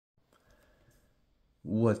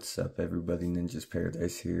What's up, everybody? Ninja's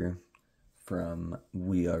Paradise here from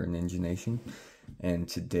We Are Ninja Nation, and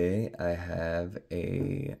today I have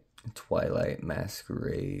a Twilight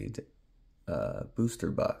Masquerade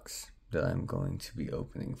booster box that I'm going to be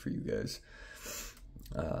opening for you guys.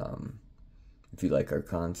 If you like our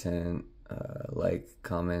content, like,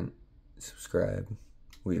 comment, subscribe.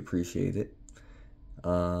 We appreciate it.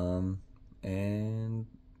 And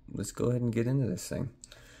let's go ahead and get into this thing.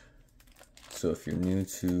 So if you're new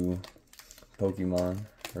to Pokemon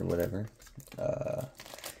or whatever,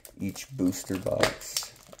 each booster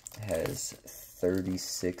box has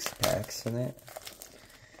 36 packs in it.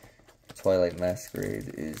 Twilight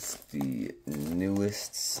Masquerade is the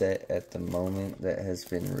newest set at the moment that has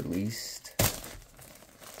been released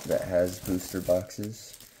that has booster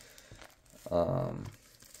boxes. So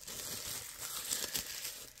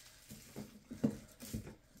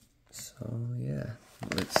yeah,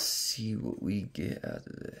 let's see what we get out of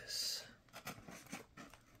this.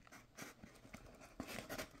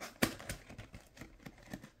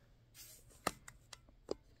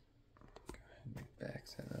 Back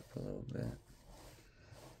that up a little bit.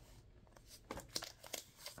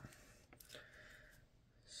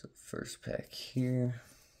 So first pack here.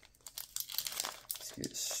 Let's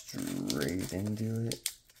get straight into it.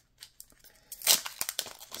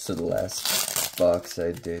 So the last box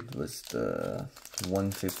I did was the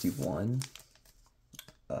 151,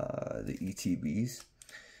 the ETBs.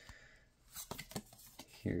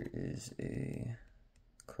 Here is a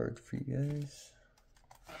card for you guys.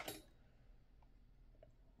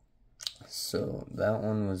 So that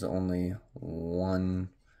one was only one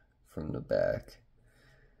from the back,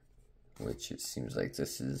 which it seems like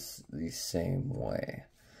this is the same way.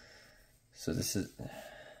 So this is,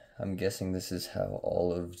 I'm guessing this is how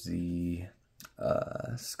all of the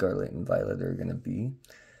Scarlet and Violet are going to be.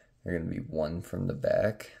 They're going to be one from the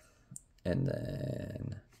back, and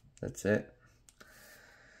then that's it.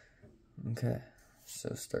 Okay,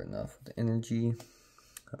 so starting off with Energy,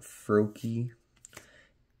 a Froakie,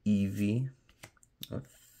 Eevee, a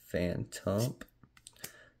Phantump,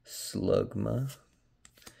 Slugma,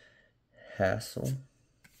 Hassel,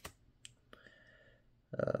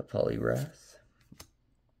 Poliwrath,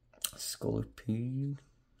 Scolipede.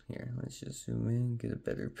 Here, let's just zoom in, get a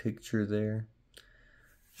better picture there.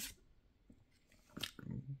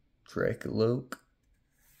 Dracoloak.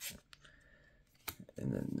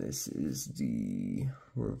 And then this is the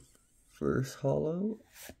reverse holo.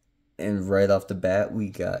 And right off the bat, we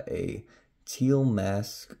got a Teal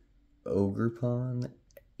Mask Ogerpon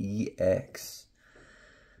EX.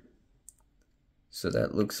 So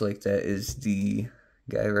that looks like that is the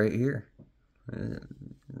guy right here.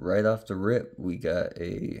 Right off the rip, we got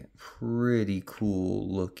a pretty cool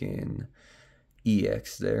looking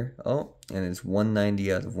EX there. Oh, and it's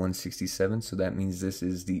 190 out of 167, so that means this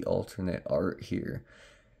is the alternate art here.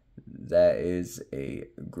 That is a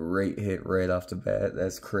great hit right off the bat.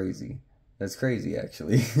 That's crazy. That's crazy,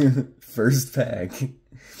 actually. First pack.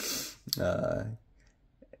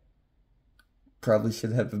 Probably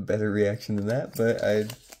should have a better reaction than that, but I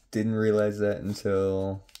didn't realize that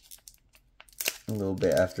until a little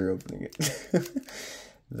bit after opening it.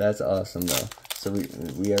 That's awesome, though. So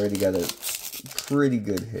we already got a pretty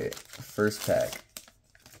good hit. First pack.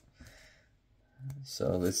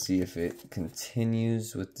 So let's see if it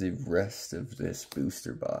continues with the rest of this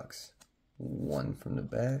booster box. One from the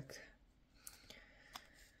back.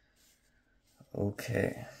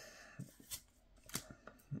 Okay.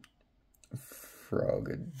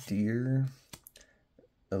 Frogadier,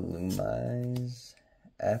 Illumise,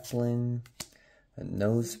 Applin, a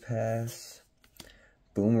Nosepass,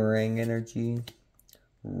 Boomerang Energy,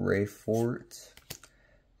 Rayfort,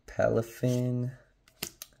 Palafin,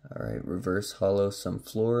 alright, reverse holo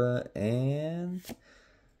Sunflora, and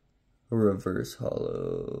a reverse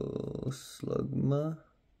holo Slugma.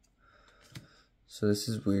 So this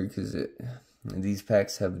is weird because these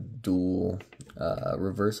packs have dual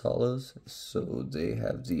reverse holos, so they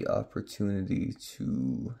have the opportunity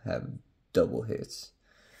to have double hits.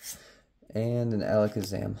 And an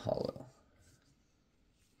Alakazam holo.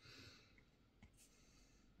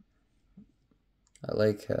 I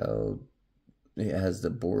like how it has the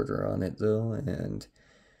border on it though, and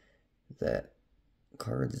that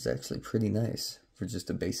card is actually pretty nice for just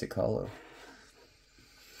a basic holo.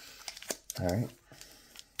 Alright.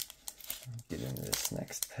 Get into this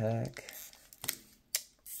next pack.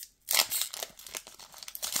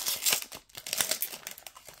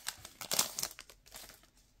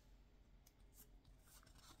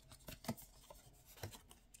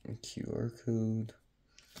 A QR code.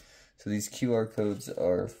 So these QR codes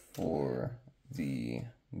are for the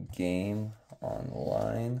game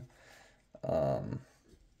online.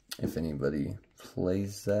 If anybody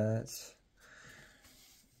plays that.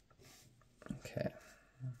 Okay.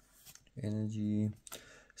 Energy,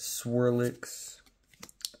 Swirlix,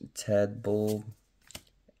 Tadbulb,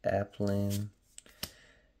 Applin,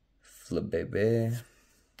 Flabébé,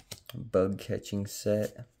 Bug Catching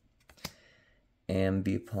Set,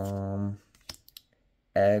 Ambipom,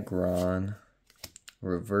 Aggron,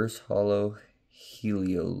 Reverse Hollow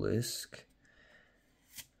Heliolisk,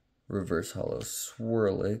 Reverse Hollow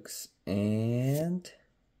Swirlix, and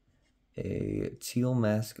a Teal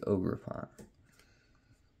Mask Ogerpon.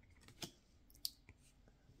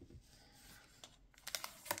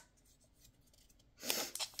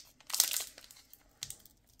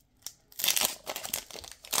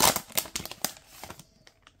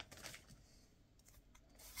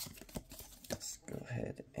 Let's go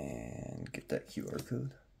ahead and get that QR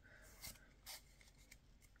code.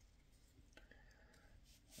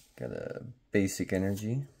 Got a Basic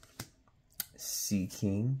Energy,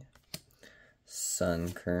 Seaking,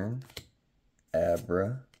 Sunkern,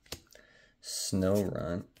 Abra,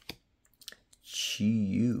 Snorunt,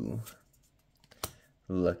 Chi-Yu,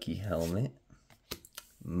 Lucky Helmet,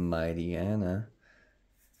 Mightyena,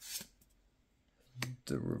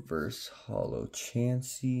 the Reverse Hollow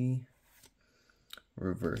Chansey,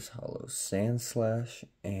 Reverse Hollow Sandslash,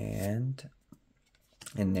 and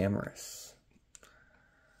Enamorus.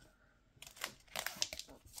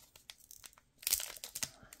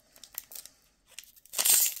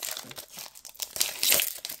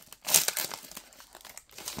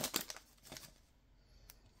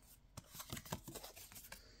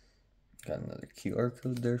 Got another QR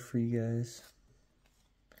code there for you guys.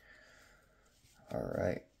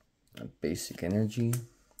 Alright. Basic Energy,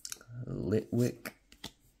 Litwick,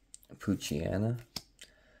 Poochyena,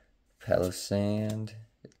 Palossand,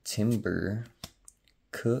 Timber,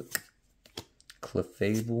 Cook,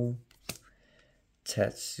 Clefable,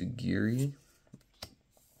 Tatsugiri,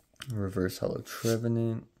 Reverse Hollow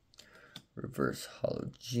Trevenant, Reverse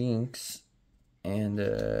Hollow Jinx, and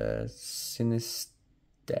Sinistcha.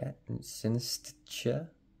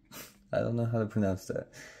 I don't know how to pronounce that.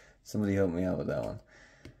 Somebody help me out with that one.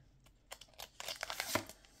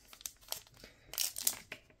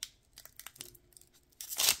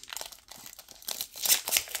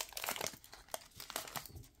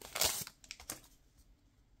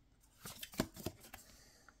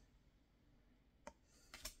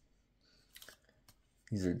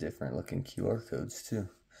 These are different looking QR codes too.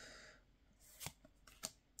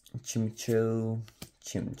 Chimcho,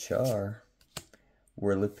 Chimchar,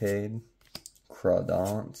 Whirlipede,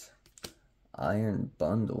 Crawdaunt, Iron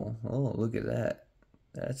Bundle. Oh, look at that.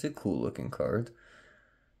 That's a cool looking card.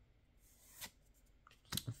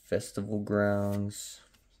 Festival Grounds,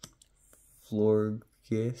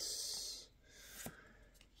 Florges,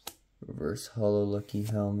 Reverse Hollow Lucky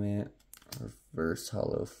Helmet, Reverse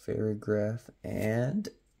Hollow Ferrigraph, and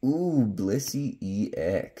ooh, Blissey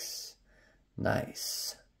EX.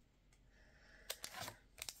 Nice.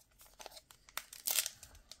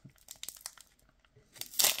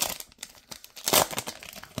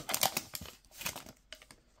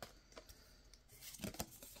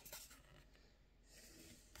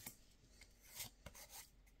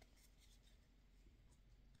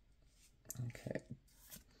 Okay.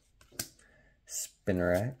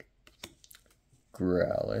 Spinarak,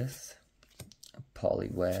 Growlithe,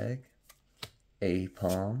 Poliwag,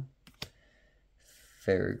 Apom,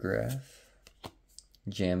 Ferrigraph,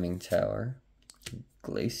 Jamming Tower,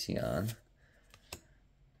 Glaceon,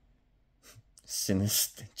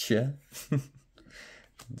 Sinistcha,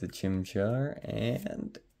 the Chimchar,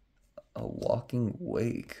 and a Walking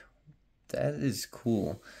Wake. That is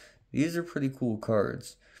cool. These are pretty cool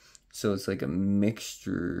cards. So it's like a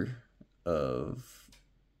mixture of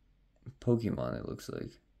Pokemon, it looks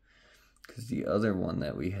like. Because the other one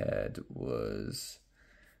that we had was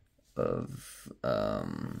of, oh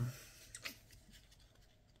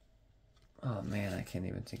man, I can't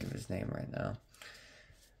even think of his name right now.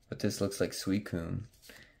 But this looks like Suicune.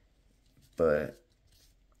 But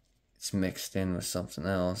it's mixed in with something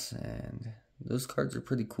else, and those cards are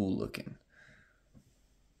pretty cool looking.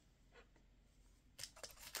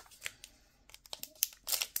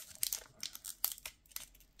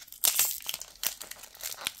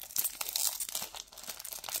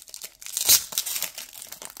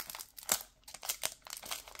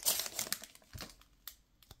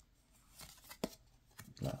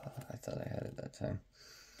 I thought I had it that time.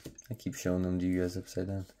 I keep showing them to you guys upside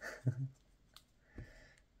down.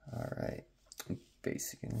 Alright.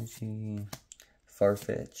 Basic Energy,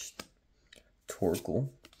 Farfetch'd, Torkoal,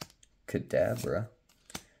 Kadabra,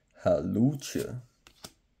 Halucha,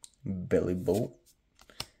 Bellibolt,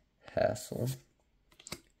 Hassel,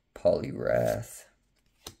 Poliwrath,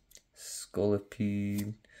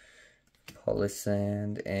 Scolipede,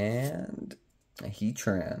 Polisand, and a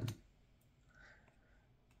Heatran.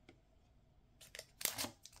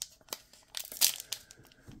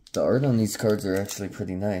 The art on these cards are actually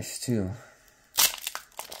pretty nice too.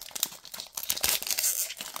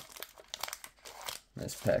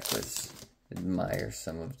 This pack was admire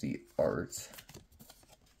some of the art.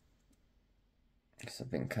 Because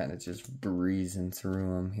I've been kind of just breezing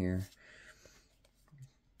through them here.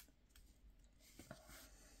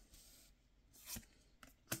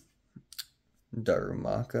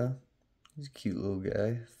 Darumaka. He's a cute little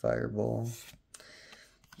guy. Fireball.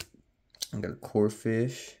 I got a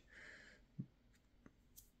Corphish.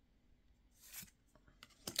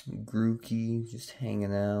 Grookey just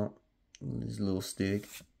hanging out with his little stick.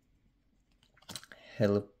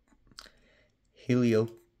 Helioptile.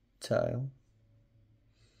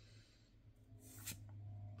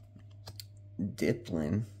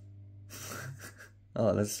 Diplin.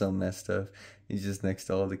 Oh, that's so messed up. He's just next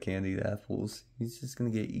to all the candied apples. He's just gonna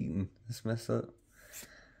get eaten. That's messed up.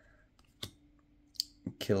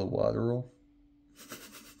 Kilowattrel.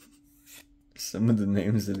 Some of the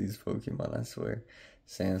names of these Pokemon, I swear.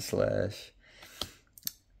 Sandslash.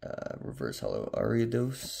 Reverse Hollow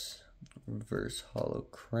Ariados. Reverse Hollow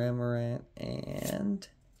Cramorant. And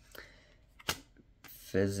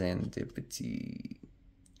Fezandipity.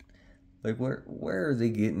 Like, where are they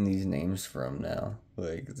getting these names from now?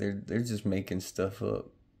 Like, they're just making stuff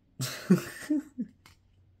up.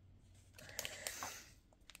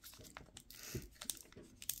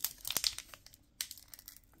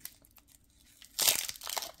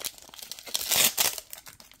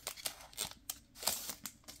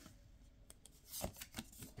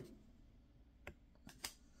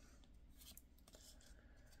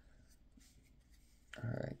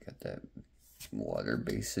 Alright, got that water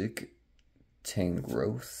basic.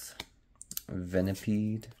 Tangrowth,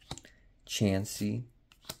 Venipede, Chansey,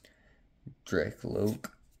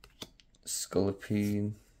 Dracloak,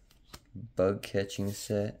 Scolipede, Bug Catching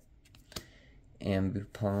Set,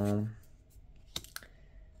 Ambipom,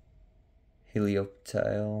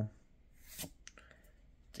 Helioptile,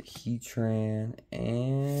 the Heatran,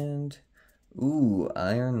 and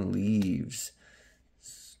Iron Leaves.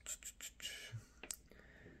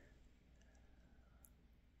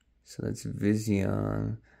 So that's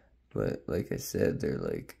Vision, but like I said, they're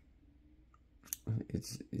like, it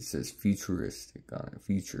says futuristic on it,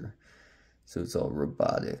 future. So it's all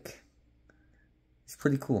robotic. It's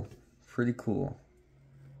pretty cool, pretty cool.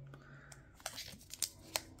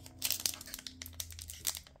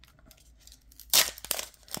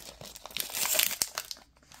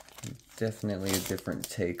 Definitely a different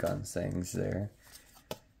take on things there.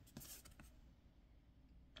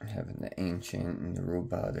 Having the ancient and the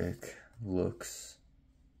robotic looks.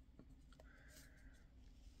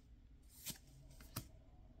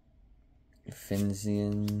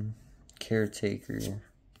 Finzian, Caretaker,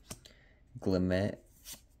 Glimmet,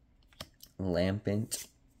 Lampent,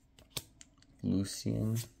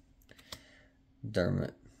 Lucian,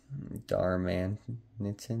 Darmanitan,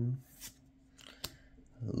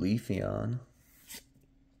 Leafeon,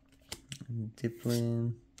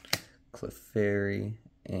 Diplin, Clefairy,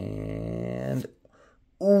 and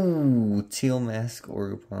Teal Mask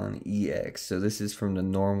Oropon EX. So this is from the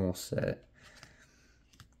normal set.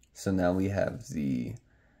 So now we have the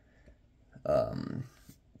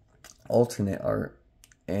alternate art,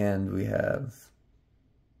 and we have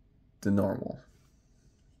the normal.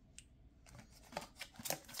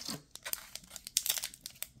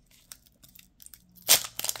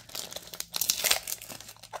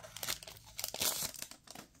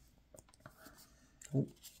 Oh.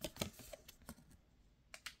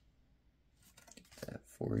 Get that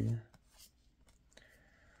for you.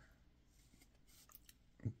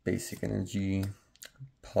 Basic Energy,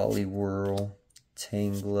 Poliwhirl,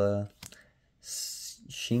 Tangela,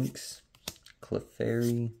 Shinx,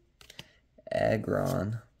 Clefairy,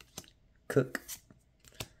 Aggron, Cook,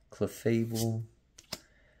 Clefable,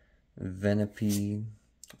 Venipede,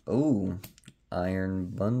 Iron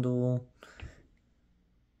Bundle.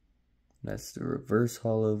 That's the reverse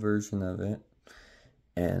hollow version of it.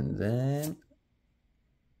 And then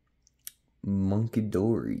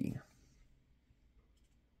Munkidori.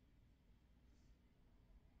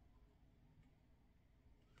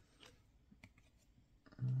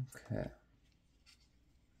 Okay.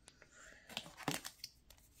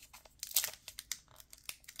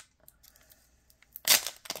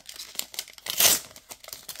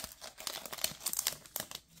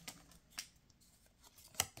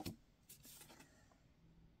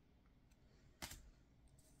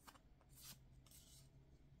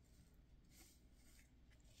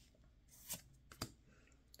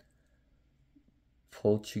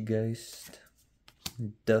 Poltergeist,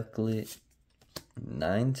 Ducklet,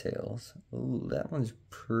 Ninetales. Ooh, that one's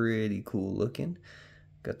pretty cool looking.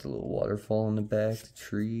 Got the little waterfall in the back, the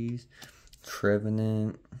trees.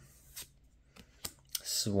 Trevenant,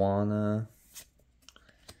 Swanna,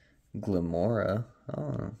 Glamora.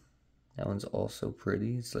 Oh, that one's also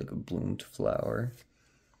pretty. It's like a bloomed flower.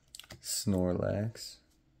 Snorlax,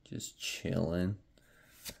 just chilling.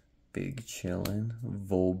 Big chillin'.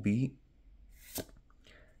 Volbeat,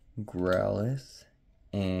 Growlithe,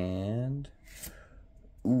 and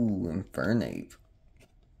Infernape.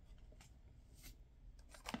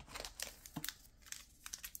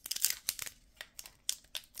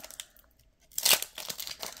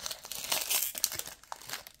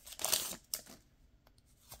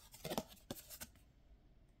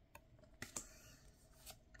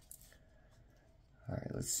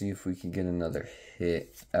 Alright, let's see if we can get another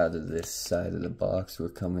hit out of this side of the box. We're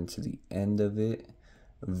coming to the end of it.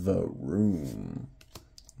 The Room.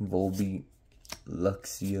 Volbeat,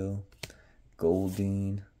 Luxio,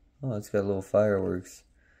 Goldeen. Oh, it's got little fireworks.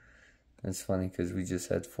 That's funny because we just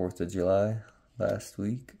had 4th of July last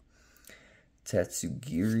week.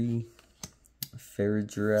 Tatsugiri,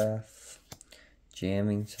 Ferrigiraffe,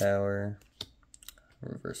 Jamming Tower,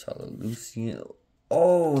 Reverse Holo Lucian.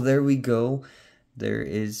 Oh, there we go. There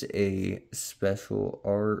is a special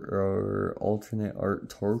art or alternate art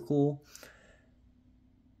Torkoal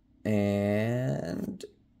and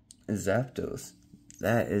Zapdos.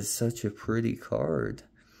 That is such a pretty card.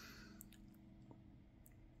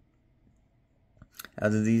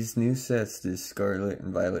 Out of these new sets, these Scarlet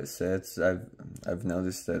and Violet sets, I've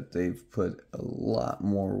noticed that they've put a lot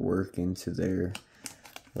more work into their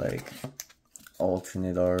like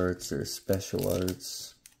alternate arts or special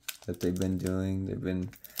arts that they've been doing. They've been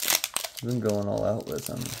going all out with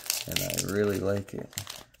them, and I really like it.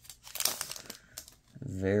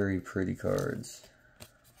 Very pretty cards.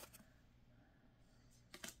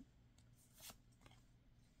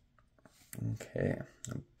 Okay,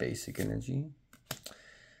 Basic Energy,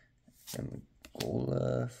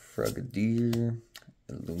 Angola, Frogadier,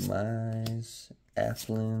 Illumise,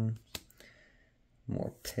 Applin,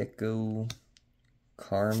 Morpeko,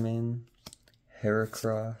 Carmen,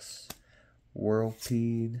 Heracross,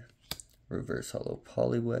 Whirlpeed, Reverse Holo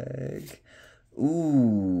Poliwag.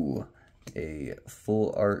 Ooh, a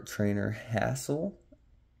full art trainer Hassel,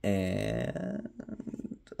 and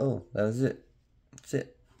oh, that was it. That's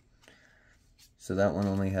it. So that one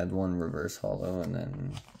only had one reverse holo, and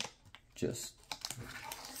then just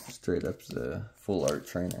straight up the full art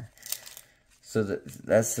trainer. So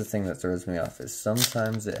that's the thing that throws me off, is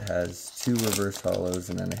sometimes it has 2 reverse holos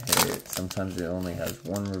and then a hit. Sometimes it only has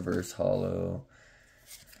 1 reverse holo,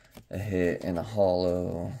 a hit, and a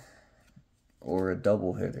holo, or a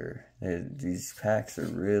double hitter. These packs are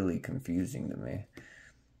really confusing to me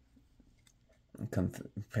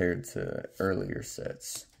compared to earlier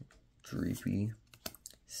sets. Dreepy,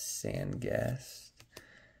 Sandgast,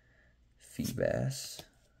 Feebas,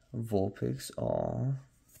 Vulpix,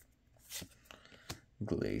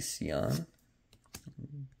 Glaceon,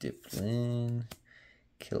 Diplin,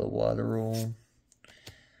 Kilowattrel,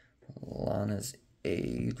 Lana's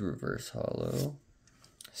Aid, Reverse Holo,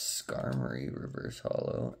 Skarmory, Reverse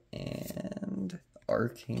Holo, and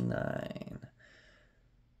Arcanine.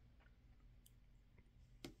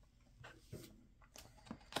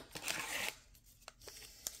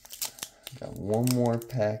 Got one more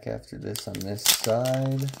pack after this on this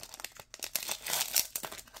side.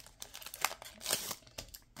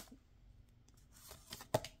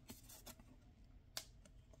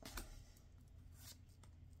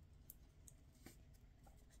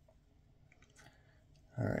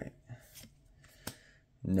 Alright.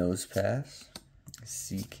 Nosepass,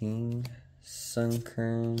 Seaking,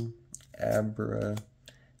 Sunkern, Abra,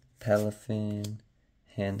 Palafin,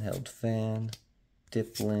 Handheld Fan,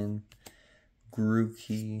 Diplin,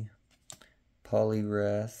 Grookey,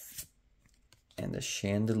 Poliwrath, and a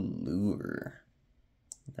Chandelure.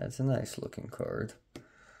 That's a nice looking card.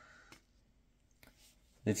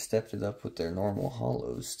 They've stepped it up with their normal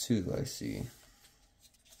holos too, I see.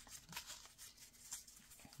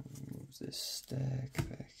 Move this stack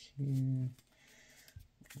back here. Move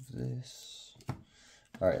this.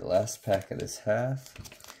 Alright, last pack of this half.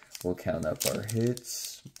 We'll count up our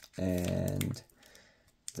hits, and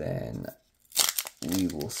then we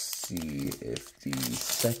will see if the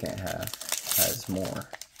second half has more.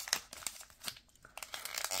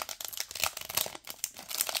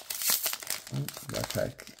 That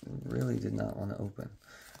pack really did not want to open.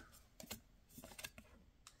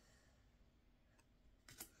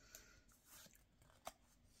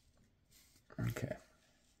 Okay,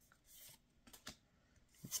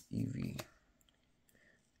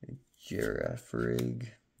 Giraffe,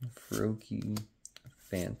 Froakie,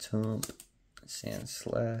 Phantom,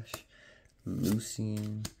 Sandslash,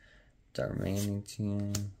 Lucian,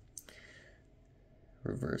 Darmanitan,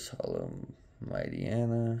 Reverse Hollow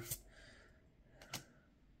Mightyena,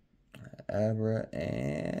 Abra,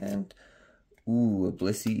 and ooh, a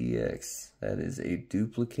Blissey EX. That is a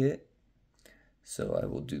duplicate. So I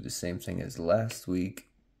will do the same thing as last week.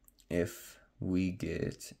 If we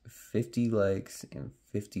get 50 likes and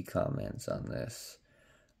 50 comments on this,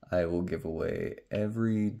 I will give away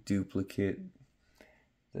every duplicate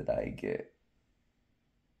that I get.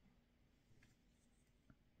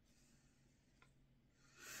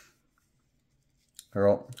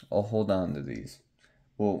 Or I'll hold on to these.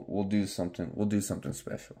 We'll do something. We'll do something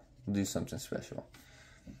special. We'll do something special.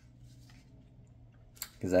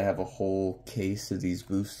 Because I have a whole case of these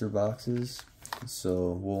booster boxes,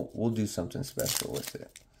 so we'll do something special with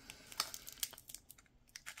it.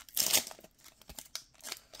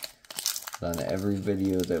 On every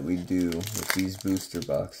video that we do with these booster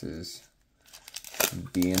boxes,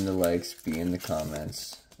 be in the likes, be in the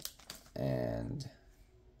comments, and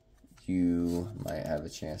you might have a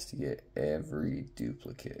chance to get every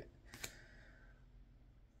duplicate.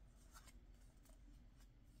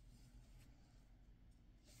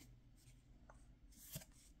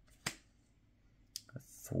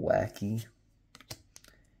 Thwacky,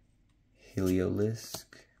 Heliolisk,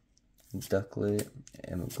 Ducklet,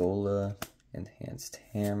 Amagola, Enhanced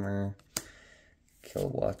Hammer,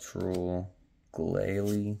 Kilowattrel,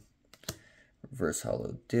 Glalie, Reverse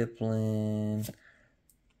Hollow Diplin,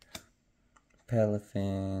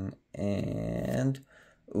 Palafin, and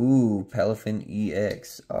ooh, Palafin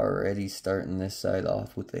EX, already starting this side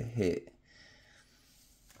off with a hit.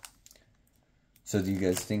 So do you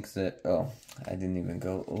guys think that, oh, I didn't even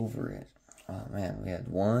go over it. Oh man, we had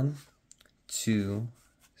 1, 2,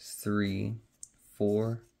 3,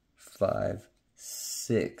 4, 5,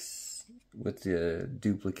 6 with the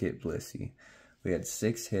duplicate Blissey. We had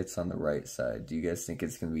 6 hits on the right side. Do you guys think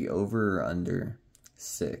it's going to be over or under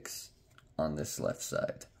 6 on this left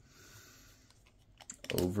side?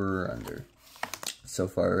 Over or under? So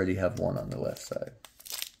far I already have 1 on the left side.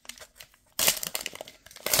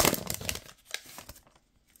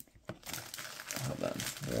 Hold on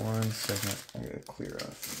 1 second. I gotta clear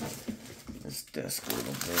off this desk a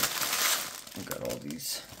little bit. I've got all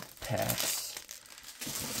these packs.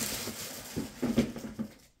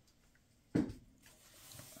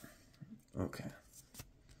 Okay.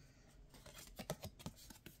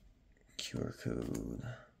 QR code.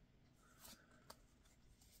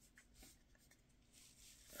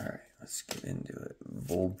 Alright, let's get into it.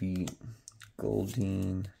 Volbeat,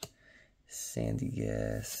 Goldeen,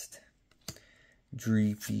 Sandygast,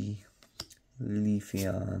 Dreepy,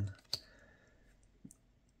 Leafeon,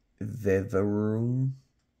 Vivaroom,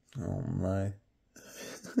 oh my,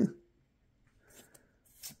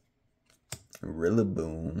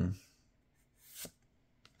 Rillaboom,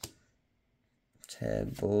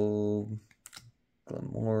 Tadbulb,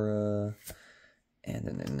 Glamora, and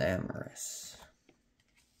an Enamorous.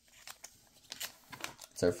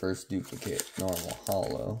 It's our first duplicate, normal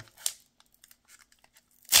hollow.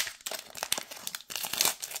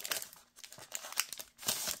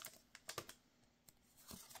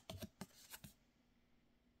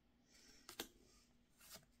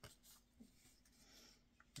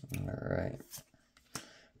 Alright.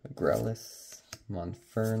 Growlithe,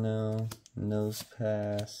 Monferno,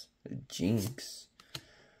 Nosepass, Jinx,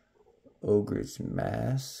 Ogre's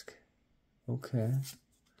Mask, okay,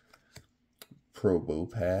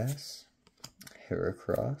 Probopass,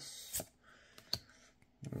 Heracross,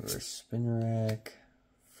 Reverse Spinarak,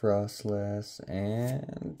 Frostlass,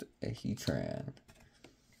 and a Heatran.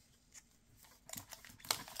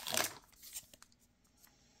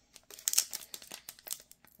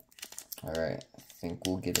 Alright, I think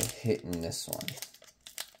we'll get a hit in this one.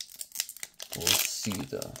 We'll see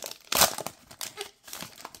though.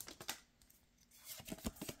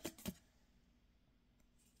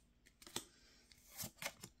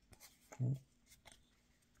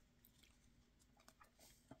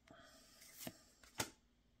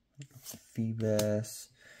 Feebas,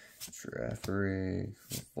 Giraffe,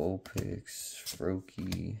 Vulpix,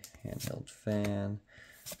 Froakie, Handheld Fan,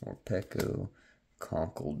 Morpeko,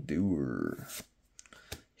 Conkeldurr,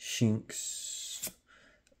 Shinx.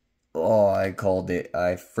 Oh, I called it.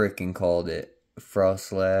 I freaking called it.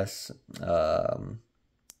 Frostlass,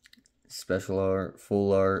 special art,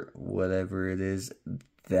 full art, whatever it is.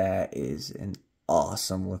 That is an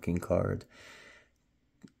awesome looking card.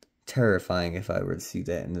 Terrifying if I were to see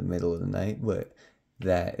that in the middle of the night, but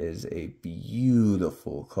That is a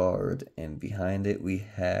beautiful card. And behind it we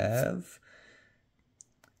have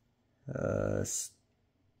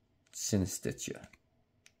Synesthesia.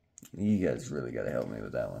 You guys really gotta help me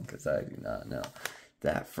with that one because I do not know.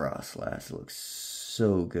 That Frostlass looks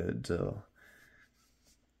so good though.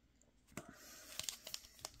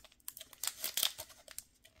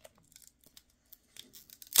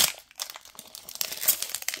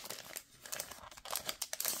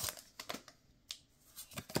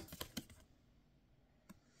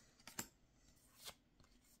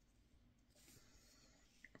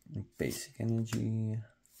 Basic Energy,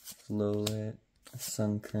 Flowlet,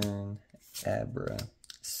 Sunkern, Abra,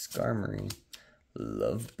 Skarmory,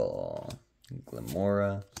 Love Ball,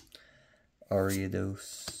 Glamora,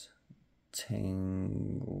 Ariados,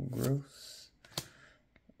 Tangrowth,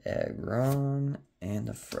 Aggron, and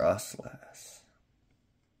a Frostlass.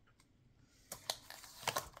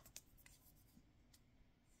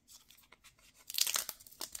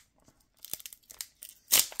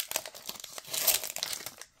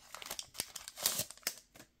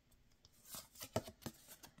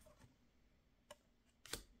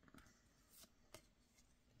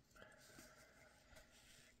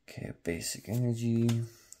 Okay, Basic Energy,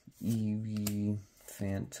 Eevee,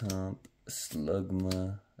 Phantom,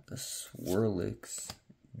 Slugma, a Swirlix,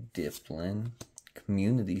 Diplin,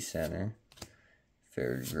 Community Center,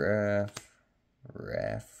 Fairgraph,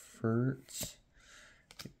 Raffert,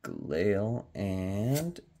 Glail,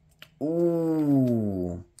 and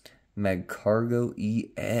ooh, Magcargo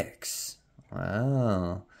EX.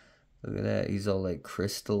 Wow, look at that. He's all like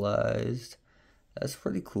crystallized. That's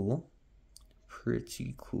pretty cool.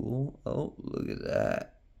 Pretty cool. Oh, look at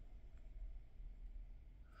that.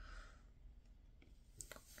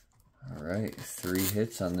 All right, 3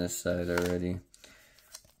 hits on this side already.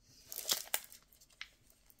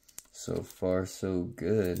 So far, so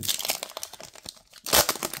good.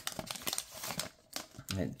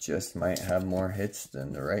 It just might have more hits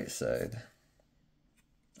than the right side.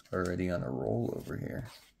 Already on a roll over here.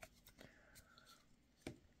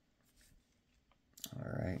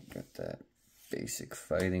 All right, got that. Basic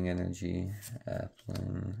Fighting Energy,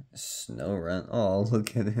 Applin, Snorunt. Oh,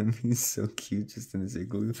 look at him. He's so cute just in his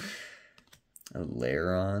igloo. A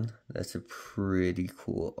Lairon. That's a pretty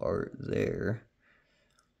cool art there.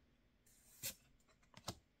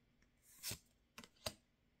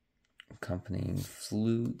 Accompanying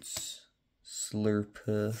flutes,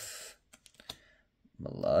 Slurpuff,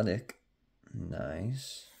 Melodic.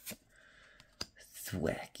 Nice.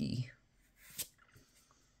 Thwacky.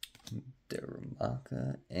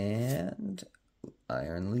 Darumaka, and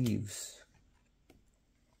Iron Leaves.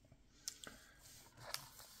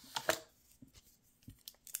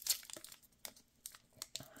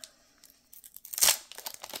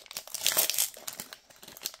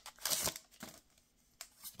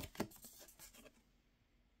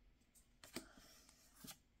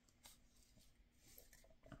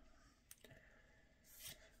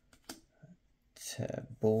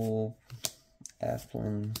 Tabble,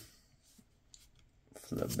 Applin,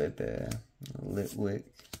 Flabebe, Litwick.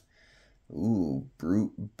 Ooh,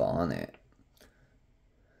 Brute Bonnet.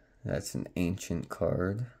 That's an ancient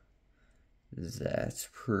card. That's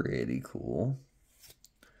pretty cool.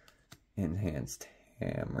 Enhanced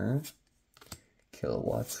Hammer,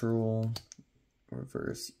 Kilowattrel,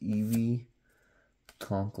 Reverse Eevee,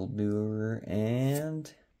 Conkeldurr,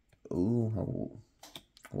 and ooh,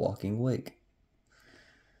 Walking Wake.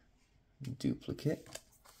 Duplicate.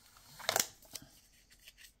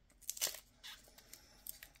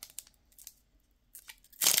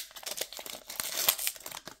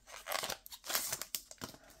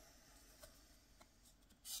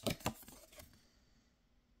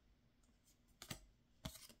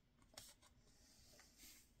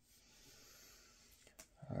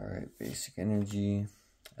 Alright, Basic Energy,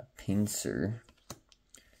 a Pinsir,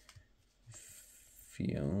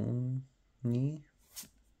 Fione,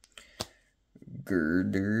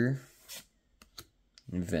 Girder,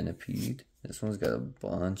 Venipede. This one's got a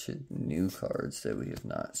bunch of new cards that we have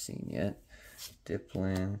not seen yet.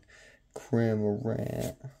 Diplin,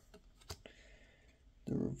 Cramorant,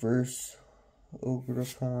 the Reverse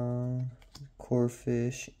Ogerpon,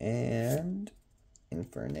 Corphish, and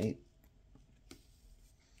Infernape.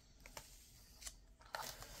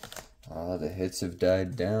 Oh, the hits have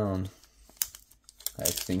died down. I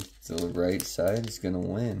think the right side is going to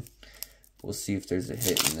win. We'll see if there's a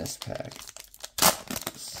hit in this pack.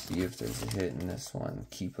 See if there's a hit in this one.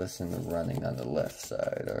 Keep us in the running on the left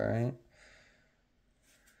side, alright?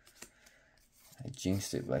 I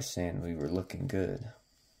jinxed it by saying we were looking good.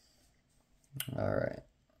 Alright.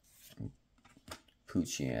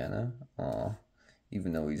 Pucciana. Aw.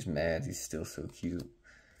 Even though he's mad, he's still so cute.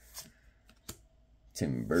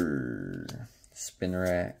 Timber.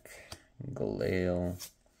 Spinarak. Galale.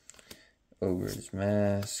 Ogre's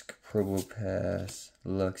Mask. Probopass.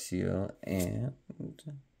 Luxio. And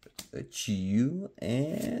a Chiyu.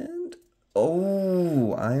 And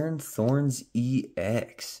oh, Iron Thorns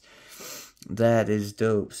EX. That is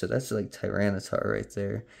dope. So that's like Tyranitar right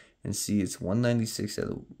there. And see, it's 196 out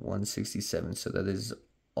of 167. So that is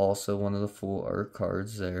also one of the full art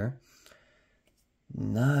cards there.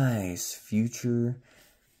 Nice. Future.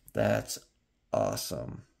 That's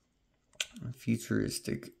awesome.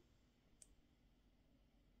 Futuristic.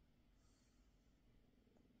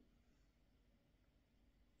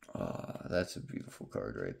 That's a beautiful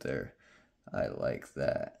card right there. I like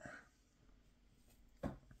that.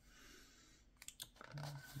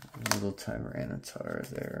 Little Tyranitar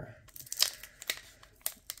there.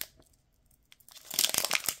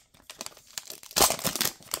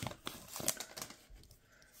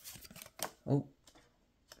 Oh,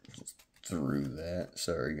 just threw that.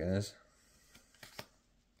 Sorry, guys.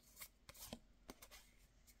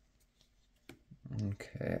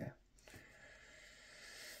 Okay.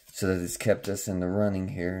 So that has kept us in the running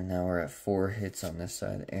here. Now we're at 4 hits on this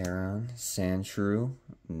side. Aaron, Sandshrew.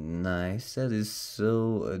 Nice. That is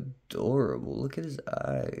so adorable. Look at his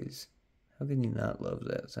eyes. How can you not love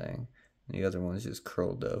that thing? And the other one's just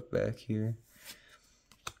curled up back here.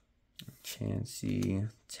 Chansey,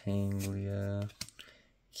 Tanglia,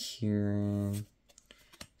 Kieran,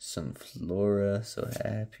 Sunflora, so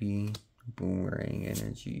happy. Boomerang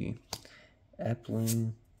Energy,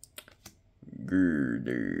 Applin,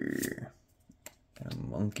 Girder, and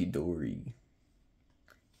Monkey Dory.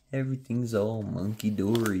 Everything's all Monkey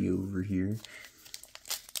Dory over here.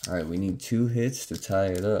 Alright, we need 2 hits to tie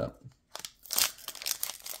it up.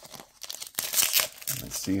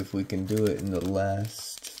 Let's see if we can do it in the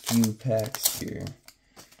last few packs here.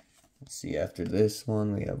 Let's see, after this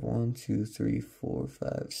one, we have 1, 2, 3, 4,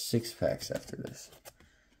 5, 6 packs after this.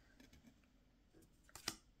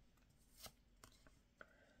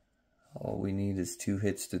 All we need is 2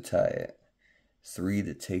 hits to tie it. 3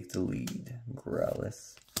 to take the lead.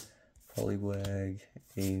 Growlithe, Poliwag,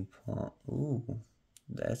 Aipom. Ooh,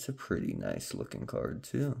 that's a pretty nice looking card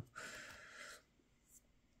too.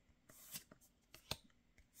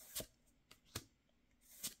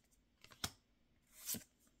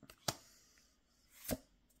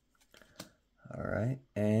 Alright,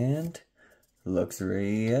 and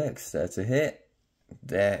Luxray EX. That's a hit.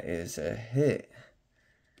 That is a hit.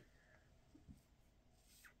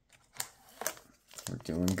 We're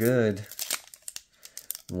doing good.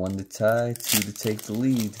 1 to tie, 2 to take the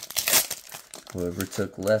lead. Whoever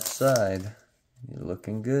took left side, you're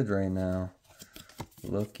looking good right now.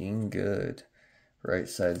 Looking good. Right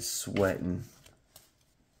side sweating.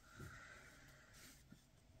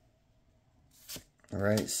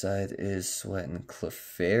 Right side is sweating.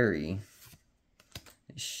 Clefairy,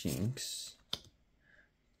 Shinx,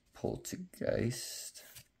 Poltergeist,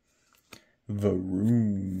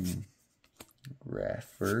 Varoom,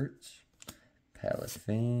 Raffert,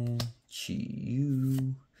 Palafin,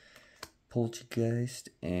 Chiyu, Poltergeist,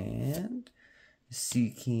 and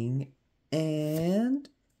Seaking, and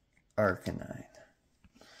Arcanine.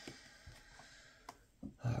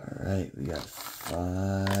 Alright, we got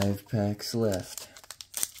 5 packs left.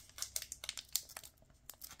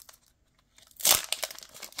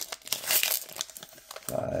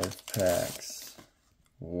 5 packs.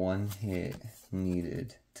 1 hit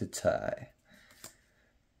needed to tie.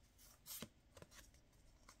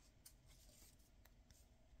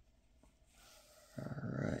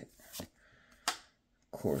 Alright.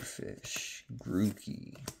 Corphish,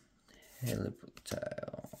 Grookey,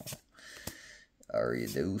 Helipotile,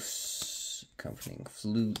 Ariados, accompanying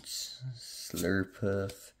Flutes,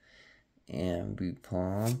 Slurpuff,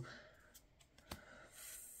 Ambipom,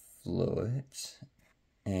 Floet,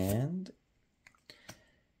 and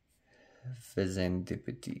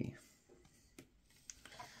Fezandipity.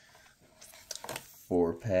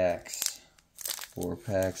 4 packs. 4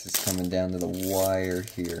 packs is coming down to the wire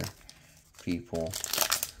here, people.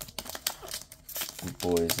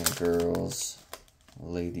 Boys and girls,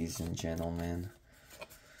 ladies and gentlemen.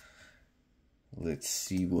 Let's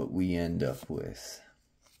see what we end up with.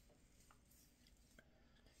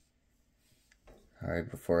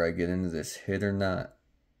 Alright, before I get into this, hit or not.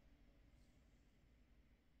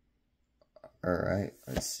 Alright,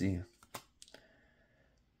 let's see.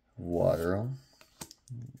 Waterel,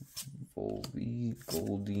 Volby,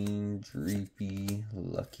 Goldeen, Dreepy,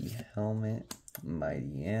 Lucky Helmet,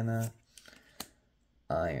 Mightyena,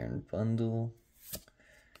 Iron Bundle,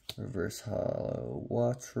 Reverse Hollow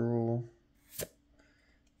Wattrel,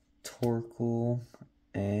 Torkoal,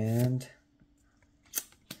 and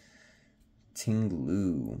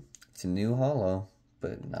Tinglu. It's a new holo,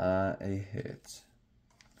 but not a hit.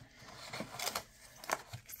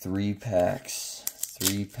 3 packs.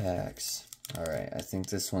 3 packs. Alright, I think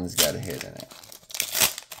this one's got a hit in it.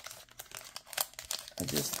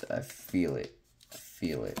 I feel it. I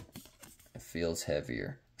feel it. It feels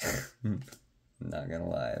heavier. I'm not gonna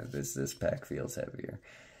lie, this pack feels heavier.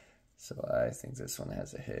 So I think this one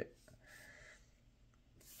has a hit.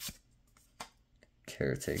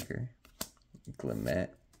 Caretaker, Glimmet,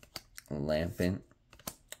 Lampent,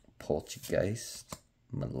 Poltergeist,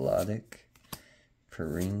 Melodic,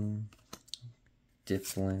 Perrine,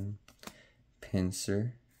 Dipplin,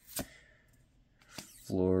 Pinsir,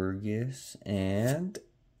 Florges, and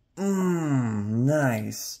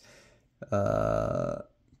nice.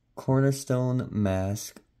 Cornerstone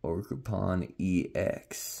Mask Orcupon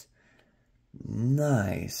EX.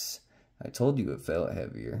 Nice. I told you it felt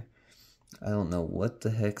heavier. I don't know what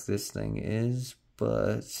the heck this thing is,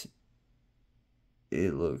 but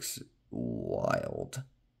it looks wild.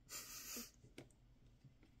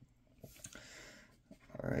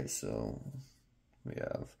 Alright, so we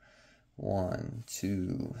have 1,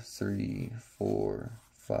 2, 3, 4,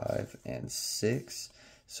 5, and 6.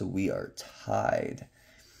 So we are tied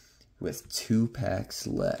with 2 packs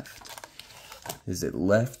left. Is it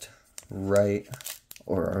left, right,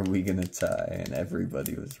 or are we gonna tie and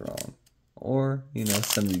everybody was wrong? Or, you know,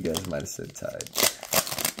 some of you guys might have said tied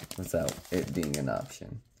without it being an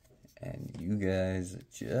option. And you guys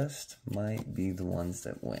just might be the ones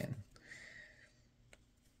that win.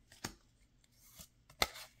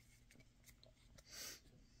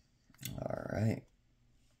 Alright.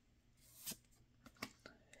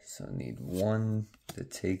 So I need one to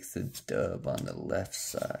take the dub on the left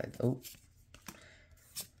side. Oh.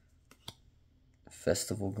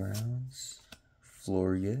 Festival Grounds.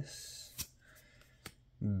 Florges.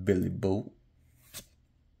 Billy Boat.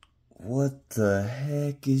 What the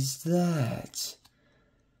heck is that?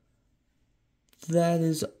 That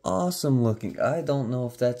is awesome looking. I don't know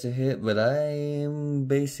if that's a hit, but I am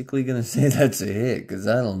basically going to say that's a hit, because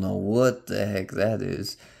I don't know what the heck that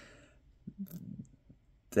is.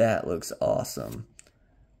 That looks awesome.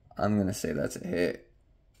 I'm going to say that's a hit.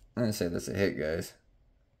 I'm going to say that's a hit, guys.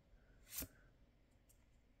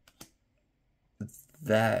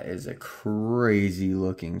 That is a crazy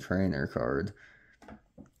looking trainer card.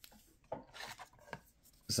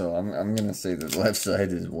 So I'm going to say the left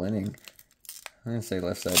side is winning. I'm going to say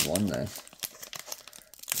left side won this.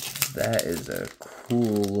 That is a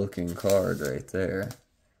cool looking card right there.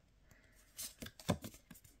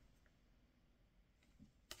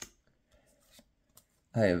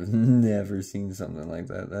 I have never seen something like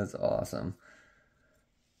that. That's awesome.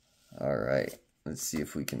 Alright, let's see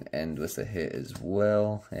if we can end with a hit as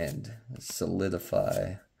well and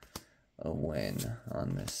solidify a win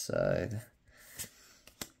on this side.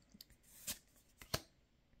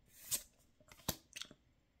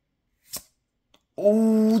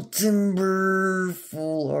 Oh, Timber,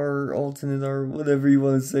 full art, alternate art, whatever you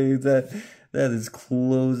want to say. That is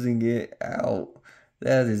closing it out.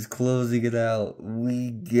 That is closing it out.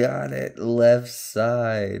 We got it. Left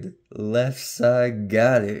side. Left side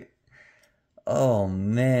got it. Oh,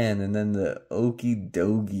 man. And then the Okie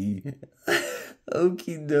Dogie.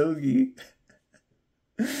 Okie Dogie.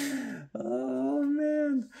 Oh,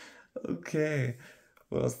 man. Okay.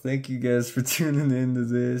 Well, thank you guys for tuning into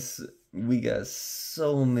this. We got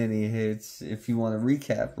so many hits. If you want to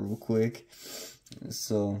recap real quick.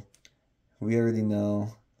 So, we already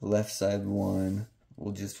know left side won.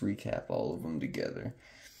 We'll just recap all of them together.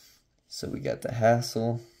 So, we got the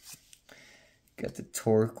Hassel. Got the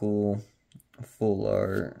Torkoal. Full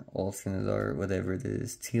art. Alternate art. Whatever it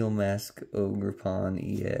is. Teal Mask Ogerpon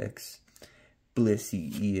EX.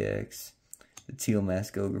 Blissey EX. The Teal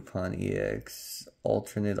Mask Ogerpon EX.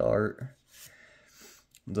 Alternate art.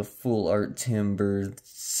 The full art Timber,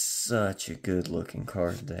 such a good looking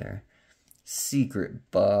card there.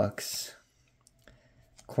 Secret Box,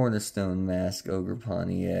 Cornerstone Mask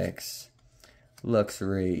Ogerpon EX,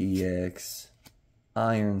 Luxray EX,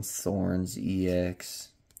 Iron Thorns EX,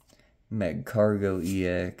 Magcargo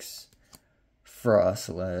EX,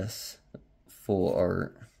 Frostless, full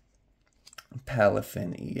art,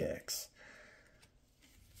 Palafin EX.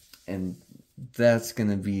 And that's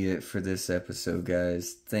going to be it for this episode,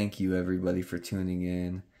 guys. Thank you, everybody, for tuning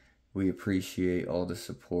in. We appreciate all the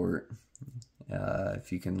support.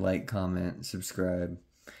 If you can like, comment, subscribe,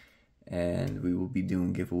 and we will be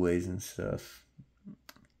doing giveaways and stuff.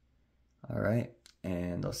 All right.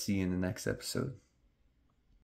 and I'll see you in the next episode.